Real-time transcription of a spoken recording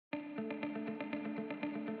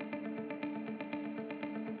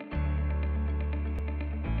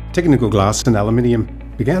Technical Glass and Aluminium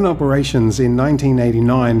began operations in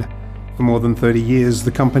 1989. For more than 30 years,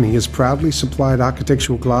 the company has proudly supplied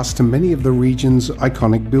architectural glass to many of the region's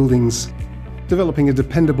iconic buildings, developing a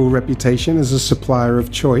dependable reputation as a supplier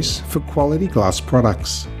of choice for quality glass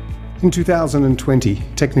products. In 2020,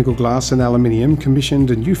 Technical Glass and Aluminium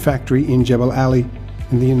commissioned a new factory in Jebel Ali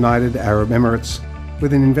in the United Arab Emirates.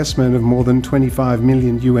 With an investment of more than $25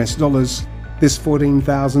 million, this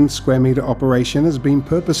 14,000 square metre operation has been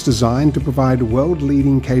purpose-designed to provide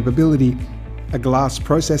world-leading capability, a glass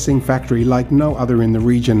processing factory like no other in the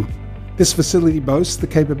region. This facility boasts the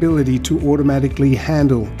capability to automatically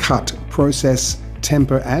handle, cut, process,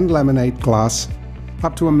 temper and laminate glass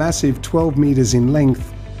up to a massive 12 metres in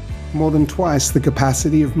length, more than twice the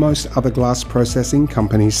capacity of most other glass processing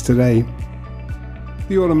companies today.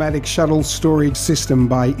 The automatic shuttle storage system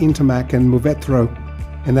by Intermec and Movetro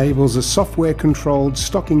enables a software-controlled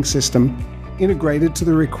stocking system integrated to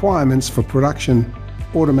the requirements for production,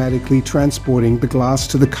 automatically transporting the glass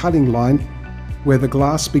to the cutting line, where the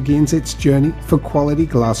glass begins its journey for quality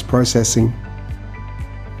glass processing.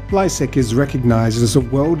 LISEC is recognized as a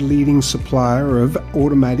world-leading supplier of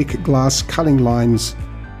automatic glass cutting lines.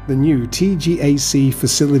 The new TGAC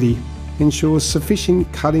facility ensures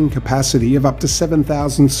sufficient cutting capacity of up to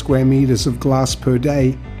 7,000 square meters of glass per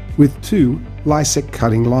day with 2 LISEC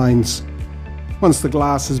cutting lines. Once the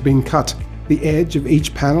glass has been cut, the edge of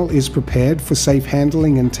each panel is prepared for safe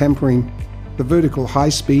handling and tempering. The vertical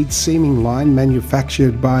high-speed seaming line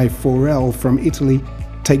manufactured by Forel from Italy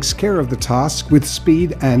takes care of the task with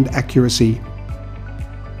speed and accuracy.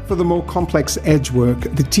 For the more complex edge work,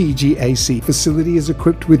 the TGAC facility is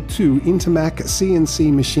equipped with 2 Intermec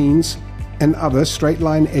CNC machines and other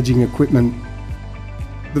straight-line edging equipment.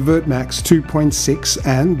 The VERTMAX 2.6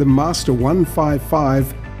 and the Master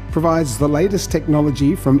 155 provides the latest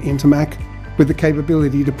technology from Intermec with the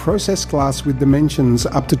capability to process glass with dimensions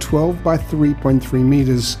up to 12 by 3.3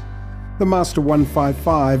 meters. The Master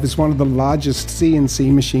 155 is one of the largest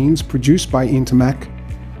CNC machines produced by Intermec,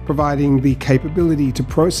 providing the capability to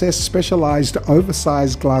process specialized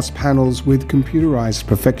oversized glass panels with computerized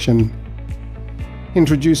perfection.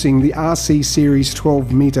 Introducing the RC Series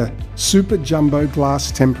 12-meter Super Jumbo Glass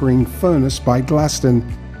Tempering Furnace by Glaston,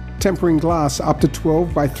 tempering glass up to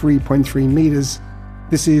 12 by 3.3 meters.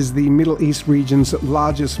 This is the Middle East region's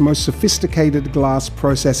largest, most sophisticated glass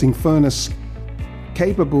processing furnace,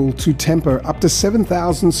 capable to temper up to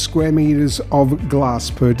 7,000 square meters of glass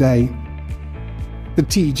per day. The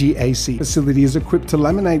TGAC facility is equipped to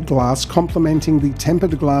laminate glass, complementing the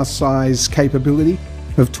tempered glass size capability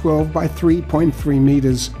of 12 by 3.3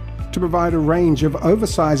 meters to provide a range of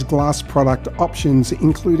oversized glass product options,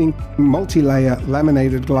 including multi-layer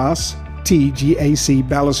laminated glass, TGAC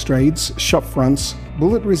balustrades, shop fronts,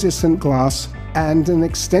 bullet-resistant glass, and an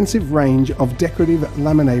extensive range of decorative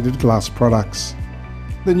laminated glass products.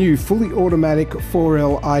 The new fully automatic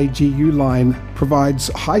Forel IGU line provides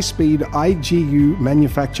high-speed IGU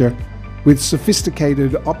manufacture with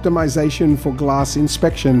sophisticated optimization for glass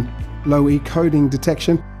inspection, low-E coding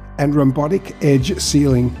detection, and robotic edge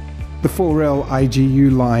sealing. The Forel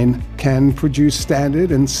IGU line can produce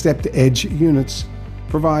standard and stepped edge units,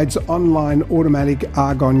 provides online automatic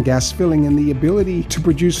argon gas filling, and the ability to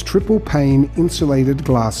produce triple-pane insulated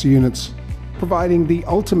glass units, providing the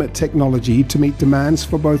ultimate technology to meet demands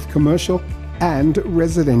for both commercial and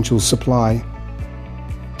residential supply.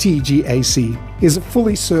 TGAC is a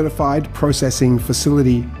fully certified processing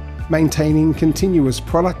facility, maintaining continuous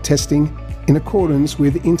product testing in accordance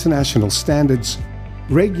with international standards.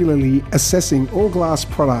 Regularly assessing all glass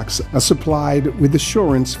products are supplied with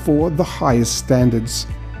assurance for the highest standards.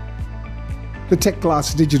 The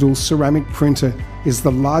Tecgloss digital ceramic printer is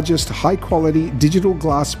the largest high-quality digital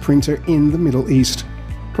glass printer in the Middle East,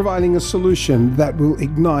 providing a solution that will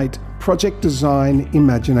ignite project design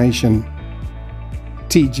imagination.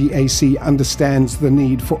 TGAC understands the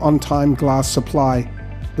need for on-time glass supply,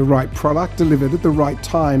 the right product delivered at the right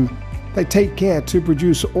time. They take care to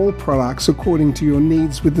produce all products according to your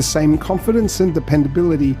needs with the same confidence and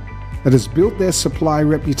dependability that has built their supply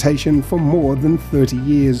reputation for more than 30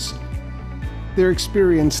 years. Their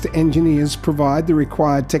experienced engineers provide the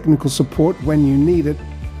required technical support when you need it,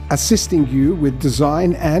 assisting you with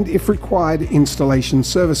design and, if required, installation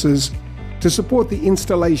services to support the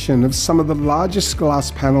installation of some of the largest glass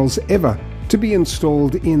panels ever to be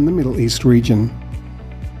installed in the Middle East region.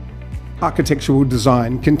 Architectural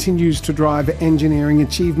design continues to drive engineering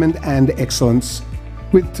achievement and excellence,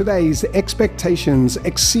 with today's expectations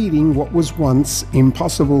exceeding what was once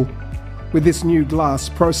impossible. With this new glass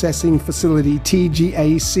processing facility,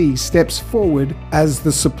 TGAC steps forward as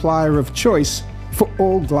the supplier of choice for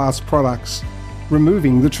all glass products,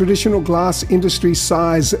 removing the traditional glass industry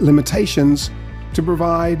size limitations to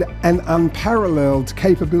provide an unparalleled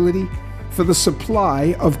capability for the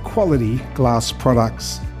supply of quality glass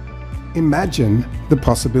products. Imagine the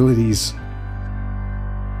possibilities.